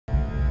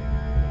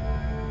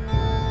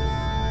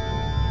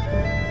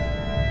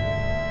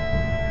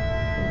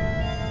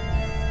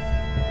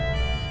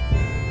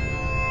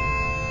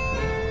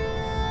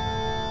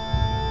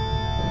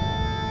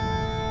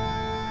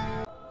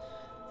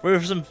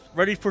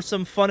Ready for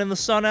some fun in the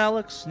sun,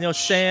 Alex? You know,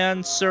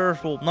 sand,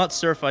 surf. Well, not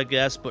surf, I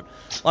guess, but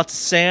lots of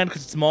sand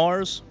because it's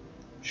Mars.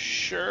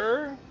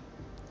 Sure.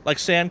 Like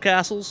sand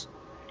castles?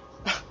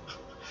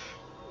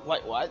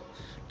 Like what?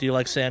 Do you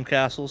like sand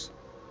castles?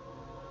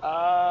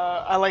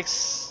 I like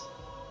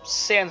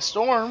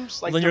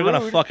sandstorms. Like Well, then you're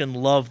gonna Darude. fucking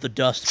love the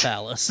Dust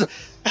Palace.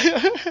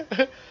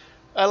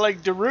 I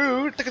like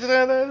Darude.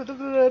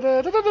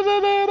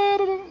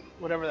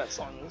 Whatever that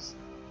song is.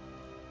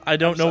 I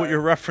don't know what sorry.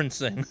 you're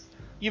referencing.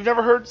 You've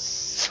never heard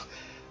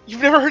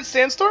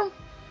Sandstorm?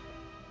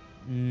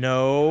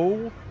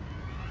 No.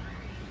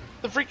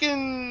 The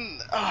freaking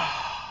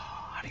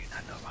how do you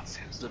not know about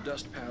Sandstorm? The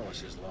Dust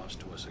Palace is lost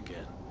to us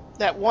again.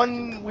 That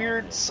one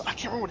weird I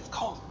can't remember what it's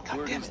called. God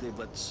Word damn is it. they've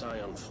let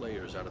Scion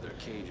Flayers out of their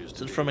cages.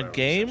 Is it from a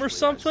game or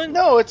something?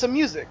 No, it's a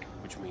music.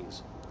 Which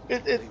means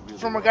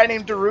It's from a guy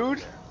named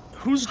Darude.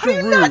 Who's How do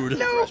you not Darude?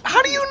 know?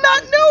 How do you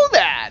not know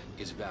that?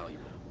 is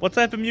valuable. What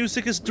type of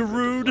music is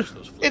Darude?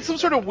 It's some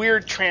sort of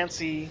weird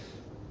trancey,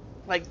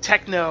 like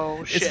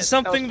techno shit. Is it that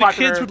something was the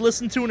popular kids would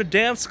listen to in a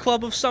dance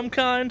club of some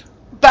kind?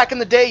 back in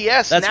the day?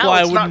 Yes. That's now why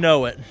I it's wouldn't not.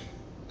 know it.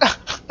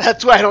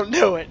 That's why I don't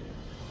know it.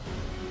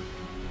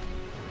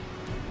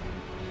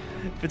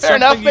 If it's Fair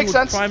enough, something you makes would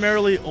sense.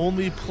 primarily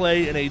only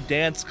play in a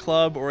dance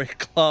club or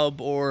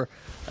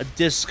a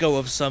disco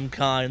of some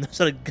kind, there's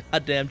not a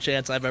goddamn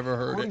chance I've ever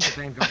heard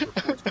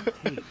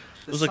it.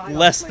 There's like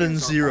less than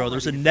zero.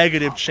 There's a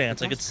negative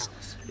chance. Like it's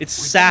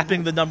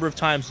sapping the number of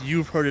times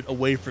you've heard it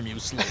away from you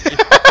slowly.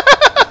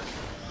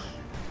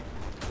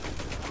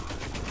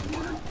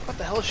 What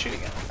the hell is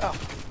shooting at?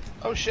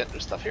 Oh shit!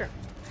 There's stuff here.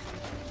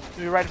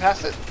 Do we ride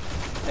past it?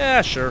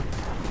 Yeah, sure.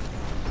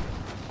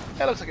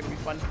 That looks like it'd be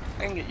fun.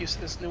 I can get used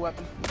to this new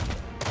weapon.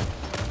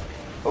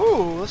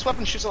 Ooh, this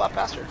weapon shoots a lot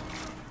faster.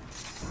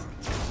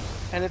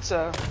 And it's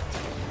a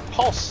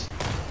pulse.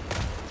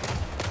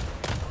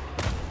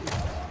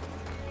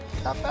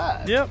 Not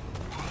bad. Yep.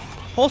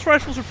 Pulse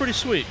rifles are pretty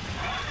sweet.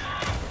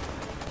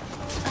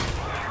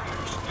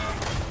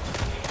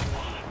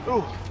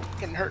 Ooh,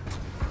 getting hurt.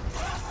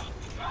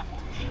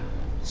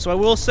 So I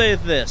will say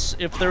this,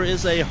 if there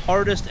is a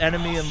hardest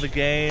enemy in the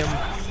game,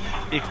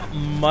 it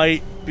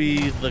might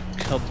be the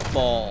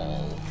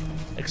Cabal.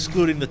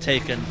 Excluding the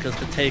Taken, because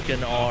the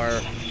Taken are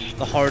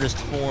the hardest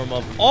form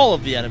of all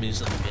of the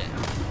enemies in the game.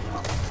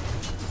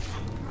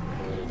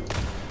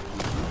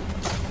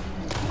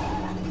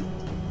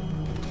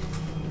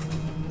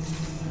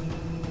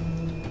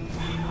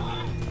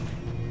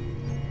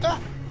 Ah!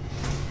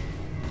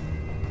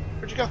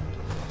 Where'd you go?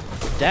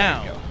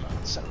 Down.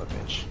 Son of a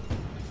bitch.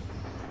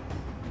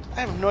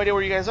 I have no idea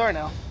where you guys are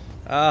now.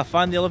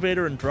 Find the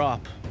elevator and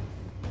drop.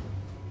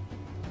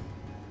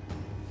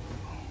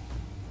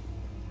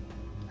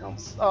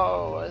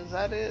 Oh, is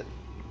that it?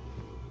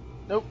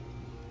 Nope.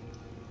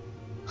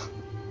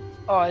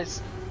 Oh, I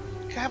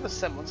have a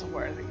semblance of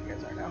where I think you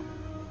guys are now.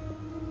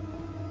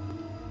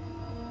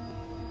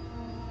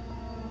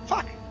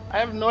 Fuck! I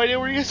have no idea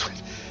where you guys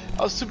went.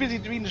 I was too busy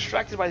being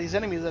distracted by these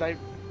enemies that I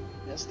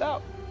missed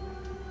out.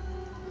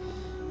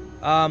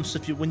 So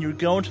when you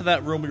go into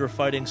that room we were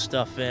fighting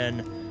stuff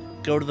in,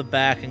 go to the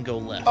back and go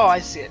left. Oh, I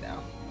see it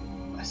now.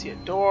 I see a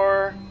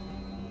door.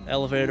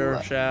 Elevator,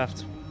 Left.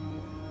 shaft.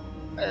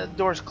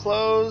 Door's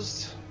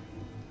closed.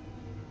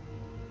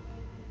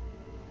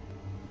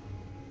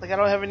 Like I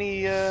don't have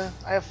any. I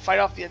have fight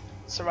off the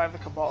survive the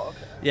Cabal.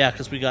 Okay. Yeah,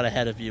 because we got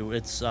ahead of you.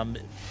 It's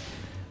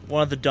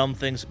one of the dumb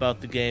things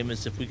about the game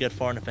is if we get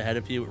far enough ahead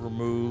of you, it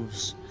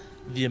removes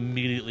the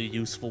immediately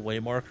useful way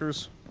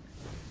markers.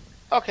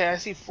 Okay, I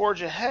see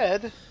forge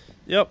ahead.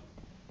 Yep.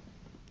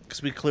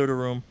 Because we cleared a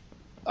room.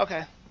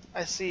 Okay,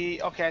 I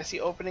see. Okay, I see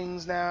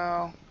openings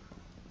now.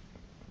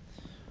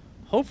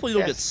 Hopefully you'll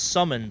Yes. get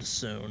summoned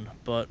soon,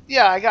 but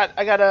Yeah, I got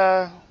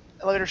a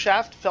elevator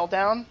shaft. Fell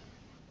down.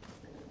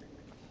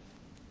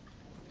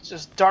 It's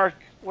just dark.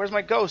 Where's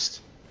my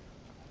ghost?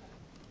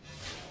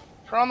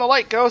 Turn on the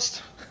light,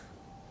 ghost.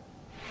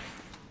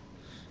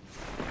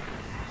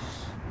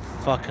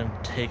 fucking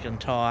taken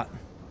taut.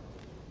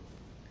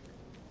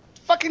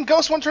 Fucking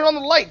ghost won't turn on the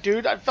light,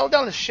 dude. I fell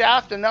down the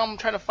shaft and now I'm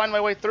trying to find my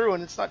way through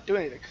and it's not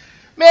doing anything.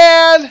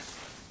 Man!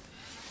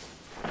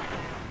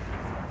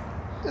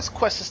 This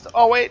quest is...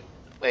 Oh, wait.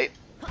 Wait.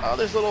 Oh,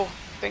 there's a little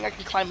thing I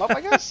can climb up,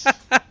 I guess?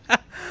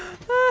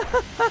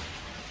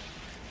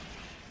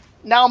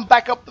 Now I'm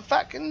back up the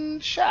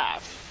fucking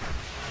shaft.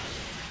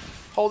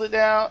 Hold it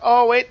down.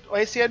 Oh, wait.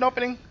 I see an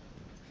opening.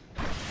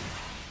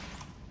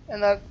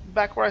 And that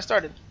back where I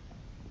started.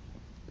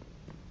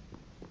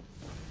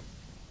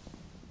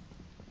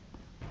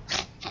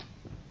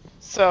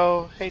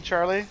 So, hey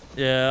Charlie.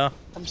 Yeah.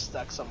 I'm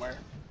stuck somewhere.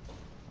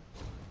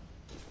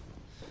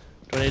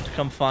 Do I need to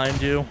come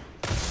find you?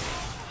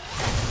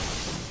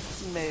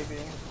 Maybe.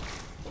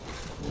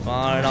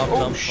 Fine, I'll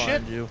Oh, come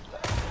shit. find you.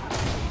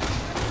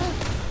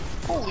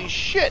 Holy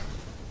shit!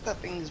 That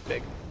thing's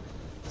big.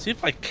 See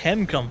if I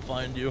can come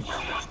find you.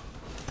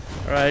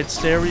 Alright,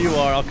 stay where you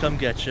are, I'll come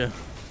get you.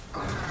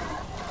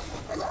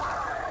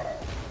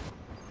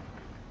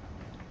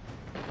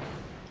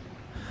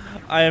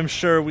 I am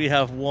sure we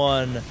have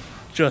one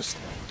just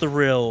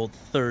thrilled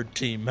third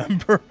team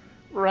member.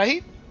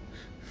 Right?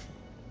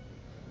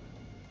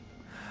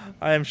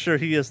 I am sure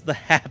he is the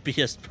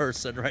happiest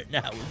person right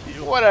now with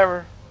you.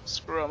 Whatever.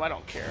 Screw him. I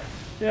don't care.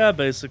 Yeah,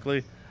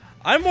 basically.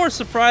 I'm more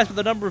surprised with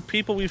the number of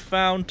people we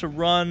found to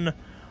run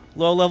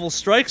low-level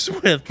strikes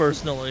with,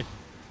 personally.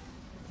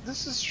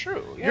 This is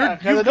true. Yeah,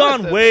 You've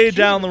gone way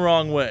down the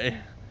wrong way.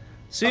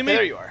 See okay, me?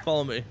 There you are.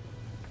 Follow me.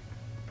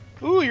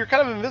 Ooh, you're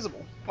kind of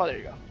invisible. Oh, there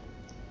you go.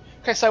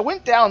 Okay, so I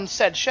went down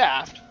said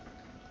shaft.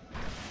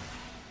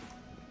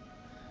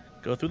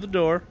 Go through the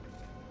door.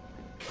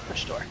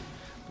 Which door?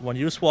 The one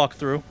you just walked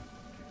through.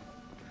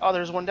 Oh,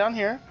 there's one down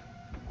here.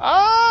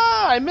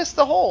 Ah, I missed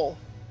the hole.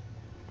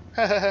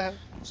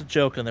 There's a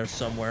joke in there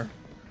somewhere.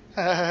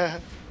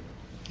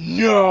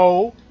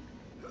 No.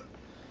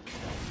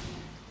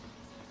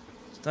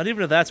 It's not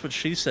even if that's what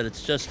she said.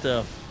 It's just,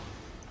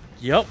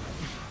 yup.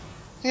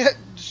 Yeah,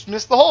 just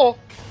missed the hole.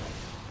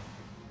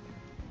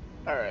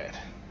 Alright.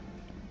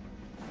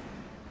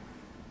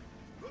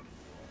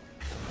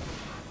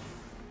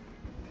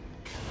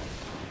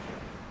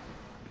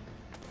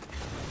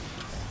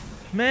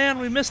 Man,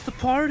 we missed the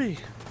party.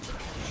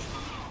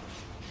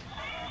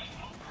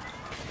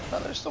 Oh,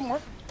 there's still more.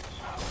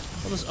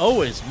 Well, there's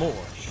always more.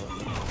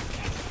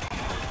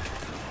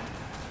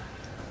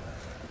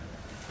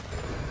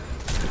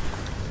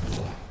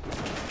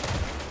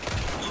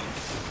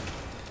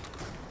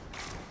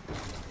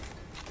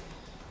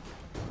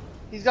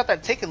 He's got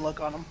that taken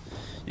look on him.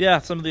 Yeah,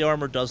 some of the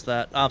armor does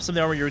that. Some of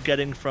the armor you're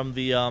getting from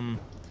the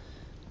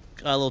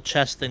little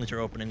chest thing that you're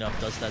opening up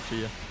does that to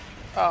you.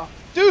 Oh,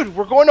 dude,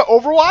 we're going to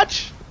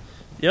Overwatch?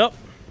 Yep.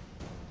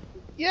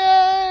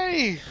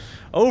 Yay!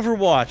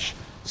 Overwatch.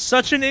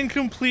 Such an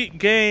incomplete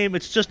game,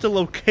 it's just a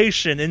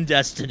location in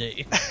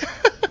Destiny.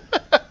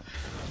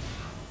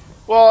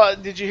 Well,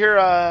 did you hear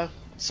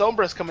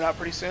Sombra's coming out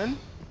pretty soon?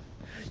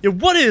 Yeah,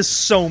 what is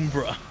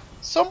Sombra?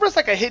 Sombra's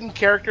like a hidden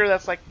character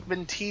that's like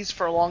been teased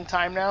for a long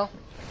time now.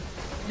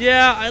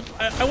 Yeah,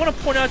 I want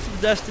to point out to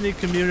the Destiny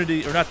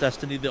community, or not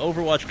Destiny, the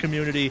Overwatch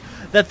community,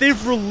 that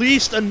they've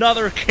released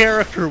another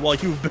character while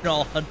you've been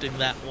all hunting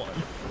that one.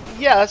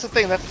 Yeah, that's the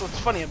thing. That's what's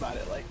funny about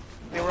it. Like,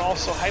 they were all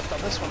so hyped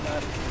on this one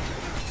that...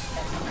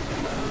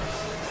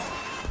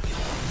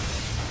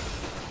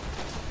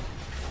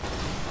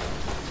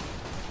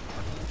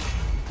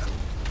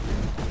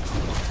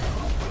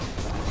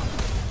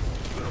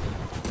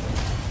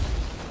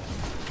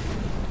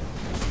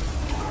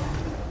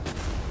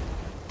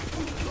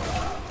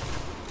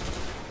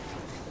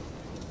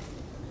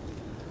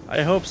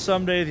 I hope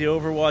someday the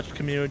Overwatch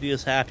community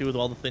is happy with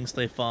all the things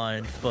they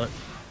find, but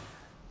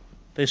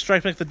they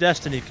strike like the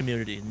Destiny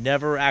community,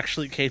 never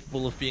actually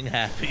capable of being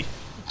happy.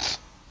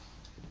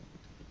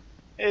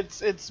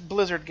 It's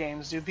Blizzard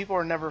games, dude. People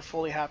are never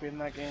fully happy in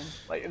that game.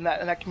 Like in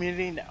that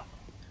community, no. I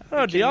don't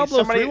know,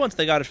 Diablo 3, once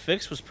they got it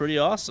fixed, was pretty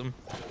awesome.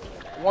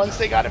 Once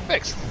they got it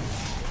fixed.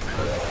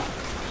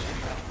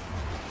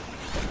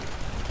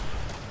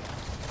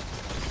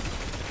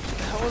 What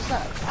the hell was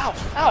that? Ow!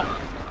 Ow!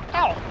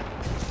 Ow!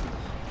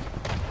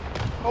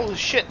 Holy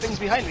shit, things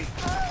behind me.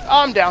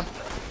 Oh, I'm down.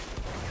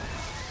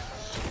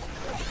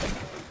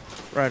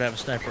 Right, I have a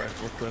sniper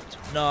rifle equipped.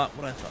 Not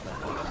what I thought I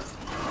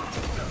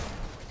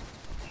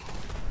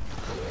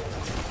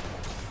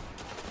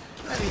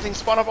had. Anything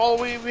spawn up all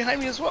the way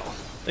behind me as well.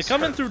 They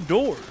come in through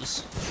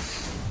doors.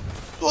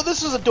 Well,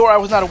 this was a door I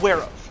was not aware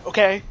of,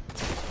 okay?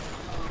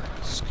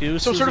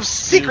 Excuses, Some sort of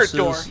secret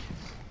door,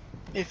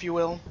 if you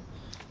will.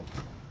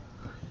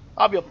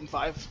 I'll be up in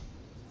 5.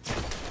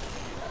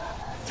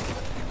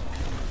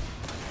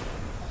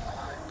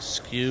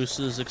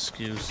 Excuses,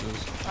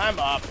 excuses. I'm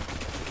up.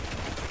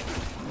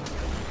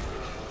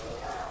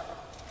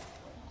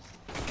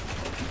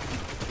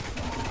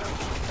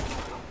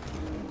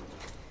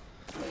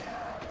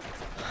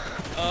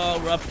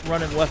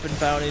 Running weapon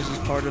bounties as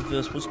part of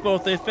this was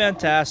both a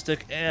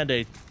fantastic and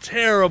a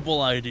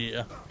terrible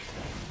idea.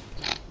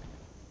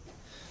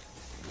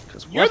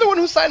 You're the one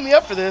who signed me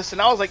up for this,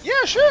 and I was like,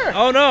 yeah, sure.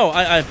 Oh no,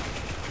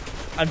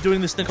 I'm doing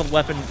this thing called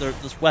weapon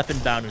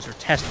bounties, or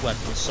test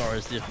weapons. Sorry,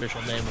 is the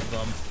official name of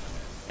them.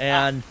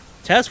 And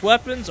test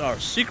weapons are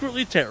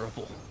secretly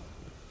terrible,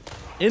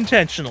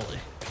 intentionally.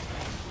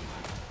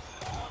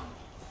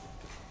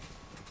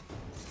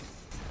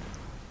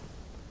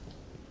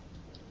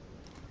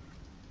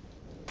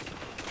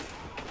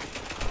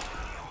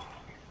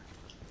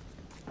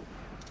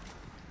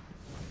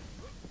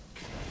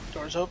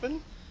 Door's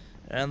open.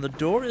 And the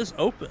door is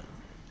open.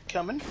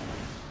 Coming.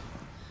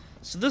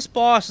 So this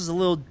boss is a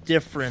little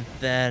different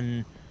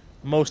than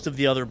most of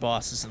the other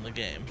bosses in the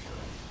game.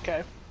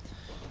 Okay.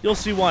 You'll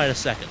see why in a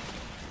second.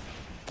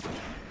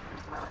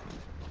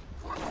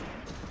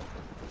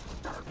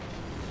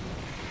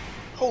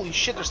 Holy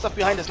shit, there's stuff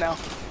behind us now.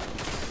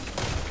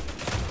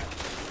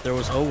 There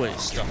was always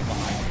stuff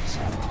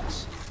behind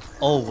us.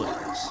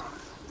 Always.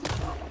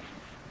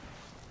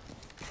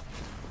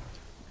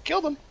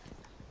 Killed him.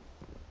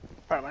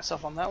 Proud of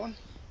myself on that one.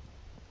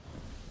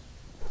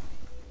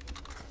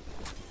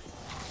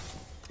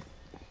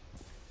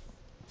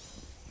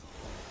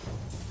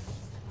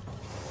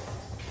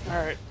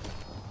 Alright.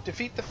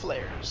 Defeat the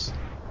flares.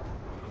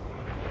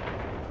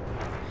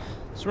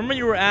 So remember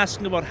you were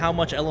asking about how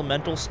much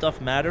elemental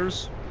stuff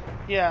matters?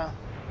 Yeah.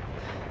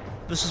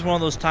 This is one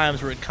of those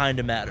times where it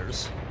kinda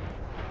matters.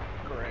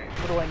 Great.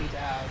 What do I need to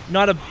have?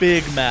 Not a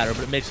big matter,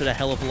 but it makes it a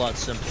hell of a lot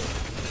simpler.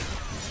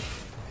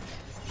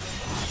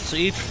 So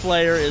each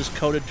flare is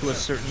coded to a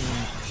certain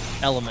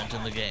element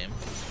in the game.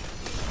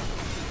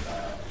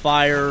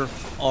 Fire,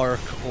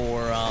 arc,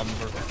 or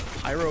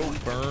pyro,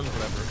 burn,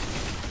 whatever.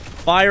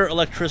 Fire,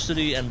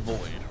 electricity, and void,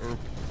 or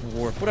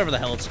warp, whatever the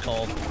hell it's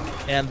called.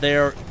 And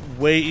they're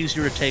way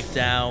easier to take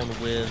down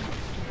with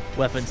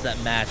weapons that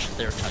match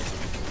their type.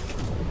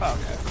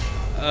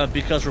 Okay.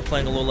 Because we're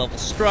playing a low-level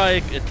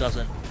strike, it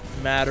doesn't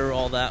matter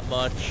all that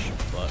much,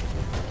 but...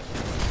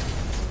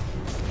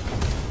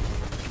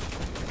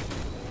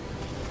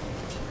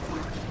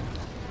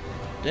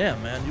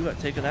 Damn, man, you got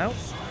taken out?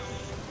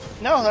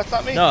 No, that's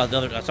not me. No, the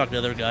other, I was talking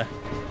to the other guy.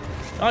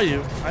 Oh,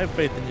 you. I have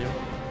faith in you.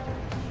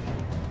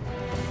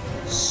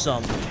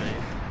 Some faith.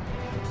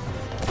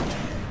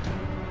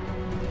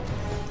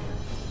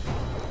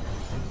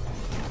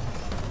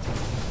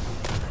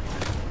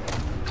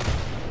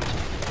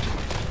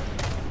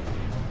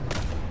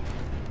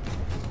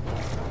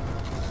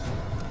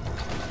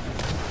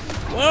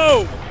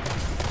 Whoa!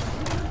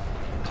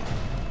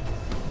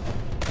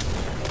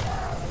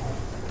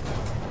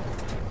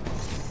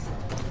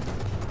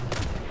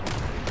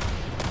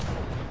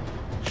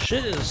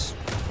 Shit is...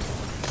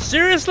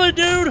 Seriously,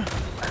 dude?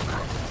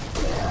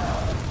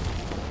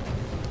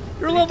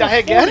 You're level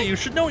 40, you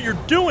should know what you're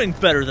doing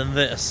better than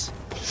this.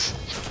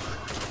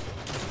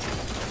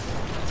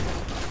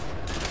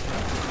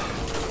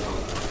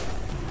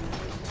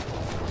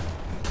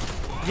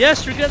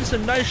 Yes, you're getting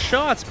some nice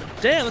shots, but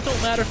damn, that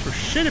don't matter for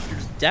shit if you're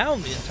just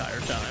down the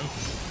entire time.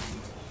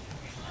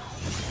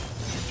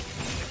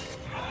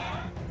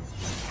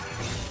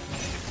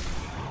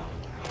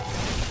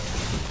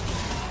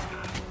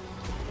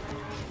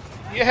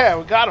 Yeah,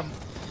 we got him.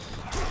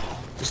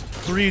 Just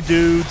 3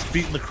 dudes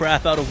beating the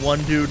crap out of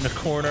 1 dude in a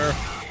corner.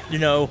 You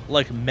know,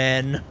 like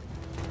men.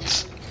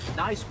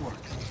 Nice work.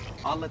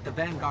 I'll let the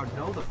Vanguard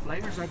know the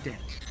flares are dead.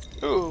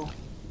 Ooh.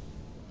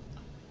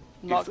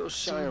 Not those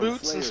some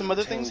boots and some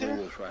other things here.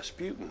 With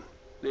Rasputin,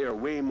 they are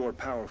way more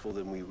powerful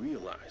than we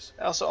realize.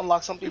 I also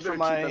unlocked something You for better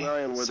my keep an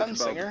eye on where the Cabal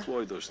Sunsinger.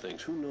 deploy those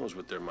things. Who knows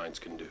what their minds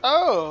can do?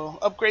 Oh,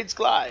 upgrades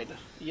glide.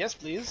 Yes,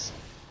 please.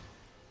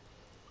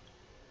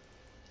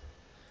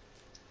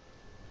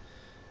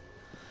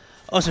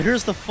 Oh, so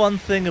here's the fun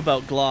thing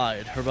about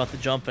glide, or about the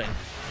jumping.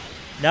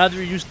 Now that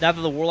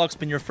the Warlock's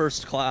been your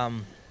first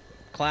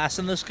class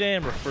in this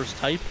game, or first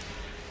type,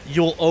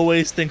 you'll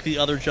always think the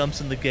other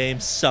jumps in the game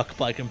suck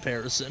by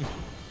comparison.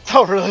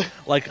 Oh, really?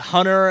 Like,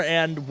 Hunter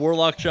and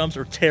Warlock jumps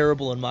are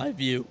terrible in my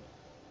view.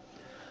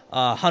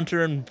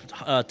 Hunter and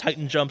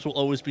Titan jumps will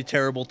always be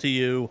terrible to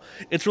you.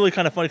 It's really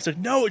kind of funny. It's like,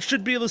 no, it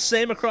should be the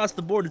same across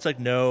the board. It's like,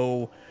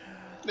 no.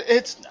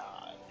 It's not.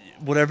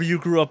 Whatever you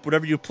grew up,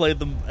 whatever you played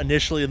them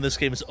initially in this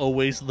game is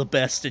always the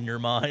best in your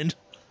mind.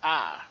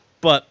 Ah.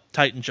 But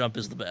Titan jump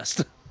is the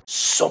best.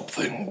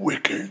 Something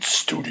Wicked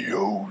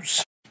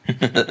Studios.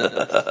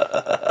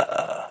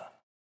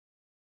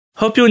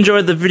 Hope you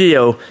enjoyed the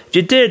video. If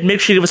you did,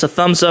 make sure you give us a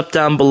thumbs up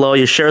down below,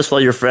 you share us with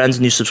all your friends,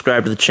 and you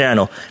subscribe to the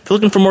channel. If you're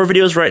looking for more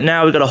videos right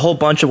now, we've got a whole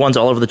bunch of ones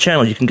all over the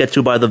channel you can get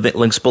to by the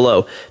links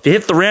below. If you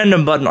hit the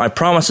random button, I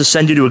promise to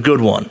send you to a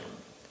good one.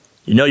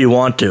 You know you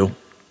want to.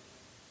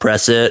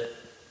 Press it.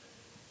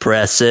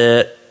 Press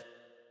it.